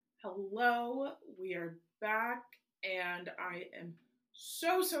Hello, we are back, and I am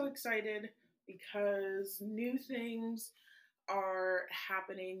so excited because new things are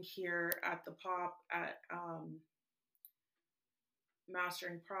happening here at the Pop at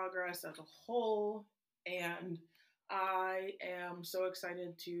Mastering Progress as a whole, and I am so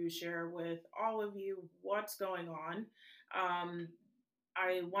excited to share with all of you what's going on. Um,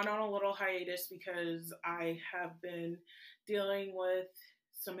 I went on a little hiatus because I have been dealing with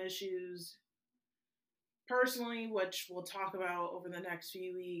some issues personally, which we'll talk about over the next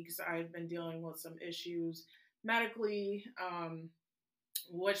few weeks. I've been dealing with some issues medically,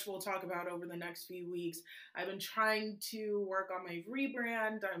 which we'll talk about over the next few weeks. I've been trying to work on my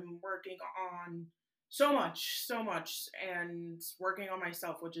rebrand. I'm working on so much, and working on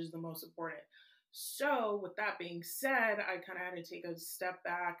myself, which is the most important. So, with that being said, I kind of had to take a step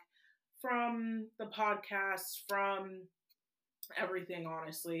back from the podcast, from everything,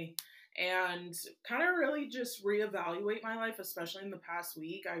 honestly, and kind of really just reevaluate my life, especially in the past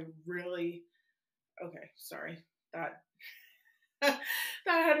week. I really, okay, sorry, that that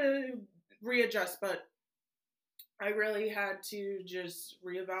had to readjust, but I really had to just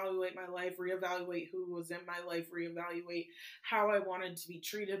reevaluate my life, reevaluate who was in my life, reevaluate how I wanted to be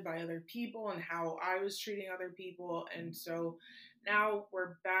treated by other people and how I was treating other people. And so now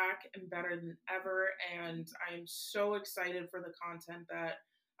we're back and better than ever. And I'm so excited for the content that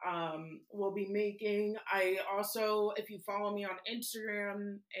we'll be making. I also, if you follow me on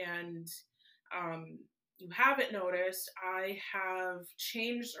Instagram and um, you haven't noticed, I have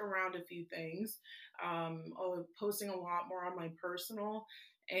changed around a few things. I'll be posting a lot more on my personal,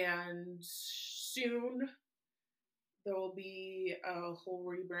 and soon there will be a whole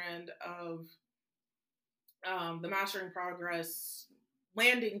rebrand of the Mastering Progress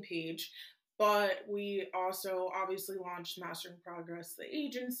landing page. But we also obviously launched Mastering Progress, the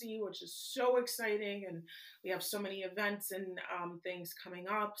agency, which is so exciting. And we have so many events and things coming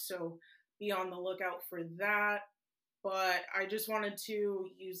up. So be on the lookout for that. But I just wanted to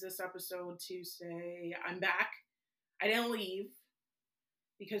use this episode to say I'm back. I didn't leave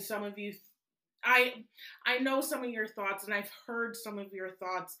because some of you I know some of your thoughts, and I've heard some of your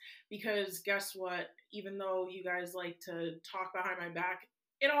thoughts, because guess what? Even though you guys like to talk behind my back,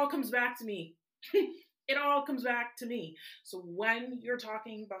 it all comes back to me. It all comes back to me. So when you're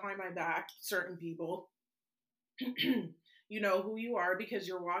talking behind my back, certain people, you know who you are because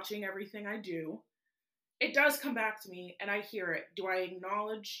you're watching everything I do. It does come back to me, and I hear it. Do I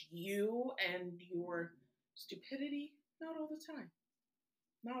acknowledge you and your stupidity? Not all the time.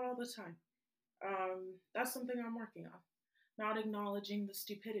 Not all the time. That's something I'm working on. Not acknowledging the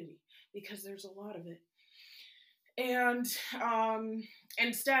stupidity, because there's a lot of it. And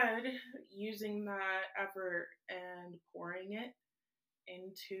instead, using that effort and pouring it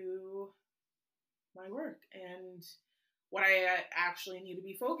into my work and what I actually need to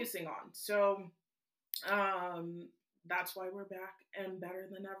be focusing on. So that's why we're back and better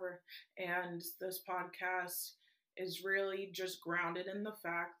than ever. And this podcast is really just grounded in the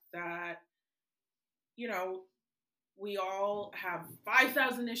fact that, you know, we all have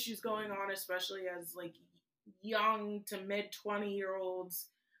 5,000 issues going on, especially as like young to mid 20-year olds.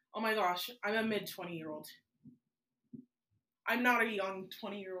 Oh my gosh, I'm a mid 20-year-old. I'm not a young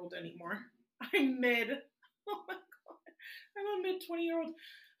 20-year-old anymore. I'm mid. Oh my god. I'm a mid 20-year-old.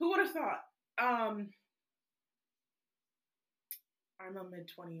 Who would have thought? I'm a mid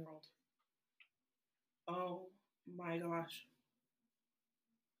 20-year-old. Oh my gosh.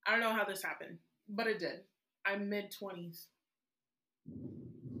 I don't know how this happened, but it did. I'm mid 20s.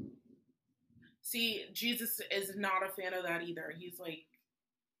 See, Jesus is not a fan of that either. He's like,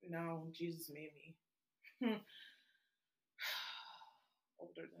 no, Jesus made me.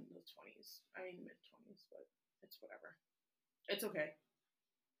 Older than the 20s. I mean, mid 20s, but it's whatever. It's okay.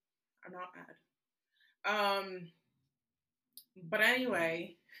 I'm not mad. But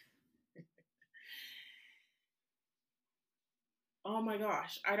anyway, oh my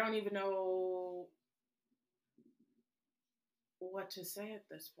gosh, I don't even know what to say at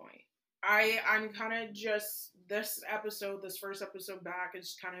this point. I'm kind of just this episode, this first episode back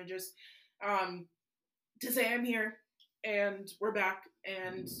is kind of just to say I'm here and we're back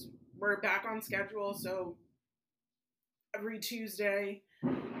on schedule. So every Tuesday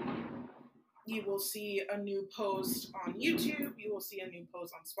you will see a new post on YouTube. You will see a new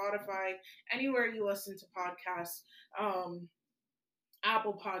post on Spotify, anywhere you listen to podcasts,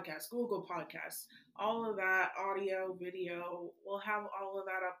 Apple Podcasts, Google Podcasts, all of that, audio, video. We'll have all of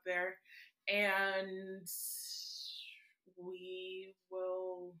that up there, and we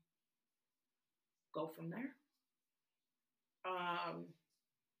will go from there.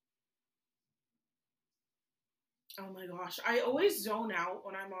 Oh my gosh. I always zone out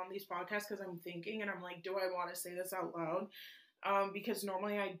when I'm on these podcasts because I'm thinking and I'm like, do I want to say this out loud? Because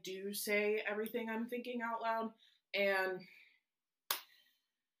normally I do say everything I'm thinking out loud. And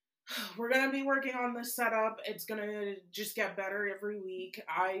we're going to be working on this setup. It's going to just get better every week.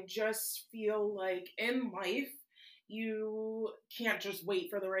 I just feel like in life, you can't just wait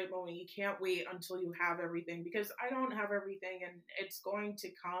for the right moment. You can't wait until you have everything because I don't have everything and it's going to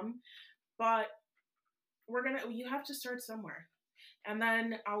come. But you have to start somewhere. And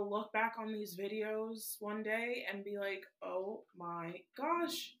then I'll look back on these videos one day and be like, oh my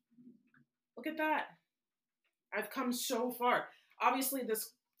gosh, look at that. I've come so far. Obviously,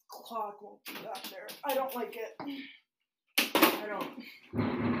 this clock won't be up there. I don't like it. I don't.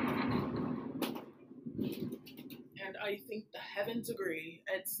 And I think the heavens agree.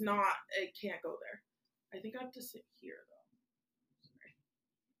 It can't go there. I think I have to sit here,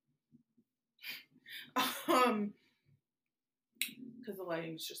 though. Sorry. Because the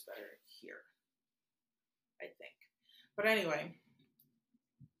lighting's just better here, I think. But anyway.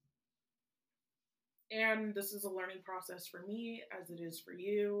 And this is a learning process for me as it is for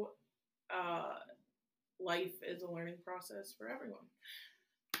you. Life is a learning process for everyone.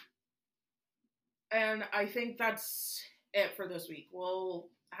 And I think that's it for this week. We'll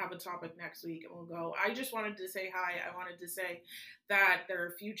have a topic next week and we'll go. I just wanted to say hi. I wanted to say that there are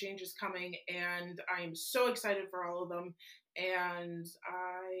a few changes coming and I'm so excited for all of them. And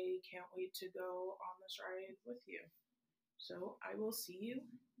I can't wait to go on this ride with you. So I will see you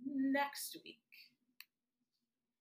next week.